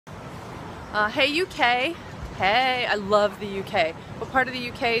Hey UK. Hey, I love the UK. What part of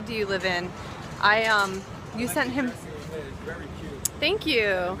the UK do you live in? You sent him. Very cute. Thank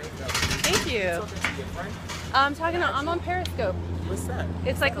you. Thank you. I'm on Periscope. What's that?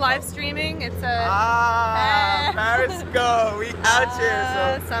 It's like live streaming. It's a. Periscope. We out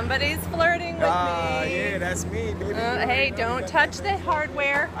here. So. Somebody's flirting with me. Yeah, that's me, baby. Hey, don't touch the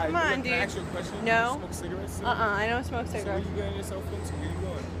hardware. Come on, dude. Can I ask you a question? No. Do you smoke cigarettes? I don't smoke So cigarettes. where you getting yourself into? Where you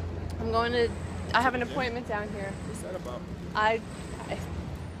going? I'm going to. I have an appointment down here. What's that about? Why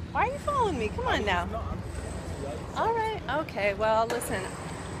are you following me? Come on now. No, All right. Okay. Well, listen.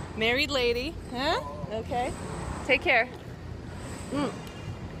 Married lady. Huh? Okay. Take care.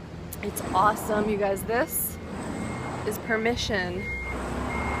 It's awesome, you guys. This is permission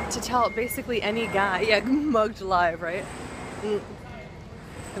to tell basically any guy. Yeah, mugged live, right?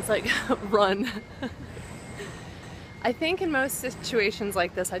 It's like, run. I think in most situations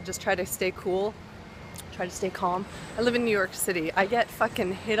like this, I just try to stay cool, try to stay calm. I live in New York City. I get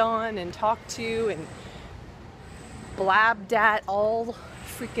fucking hit on and talked to and blabbed at all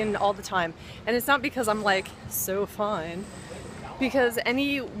the time. And it's not because I'm like so fine, because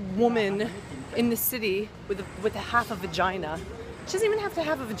any woman in the city with a half a vagina, she doesn't even have to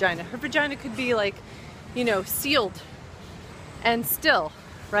have a vagina. Her vagina could be like, you know, sealed and still,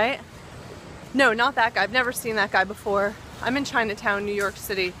 right? No, not that guy. I've never seen that guy before. I'm in Chinatown, New York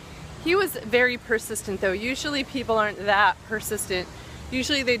City. He was very persistent though. Usually people aren't that persistent.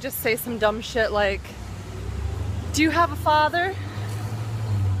 Usually they just say some dumb shit like, do you have a father?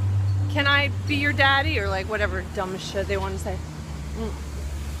 Can I be your daddy? Or like whatever dumb shit they want to say.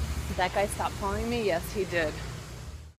 Did that guy stop following me? Yes, he did.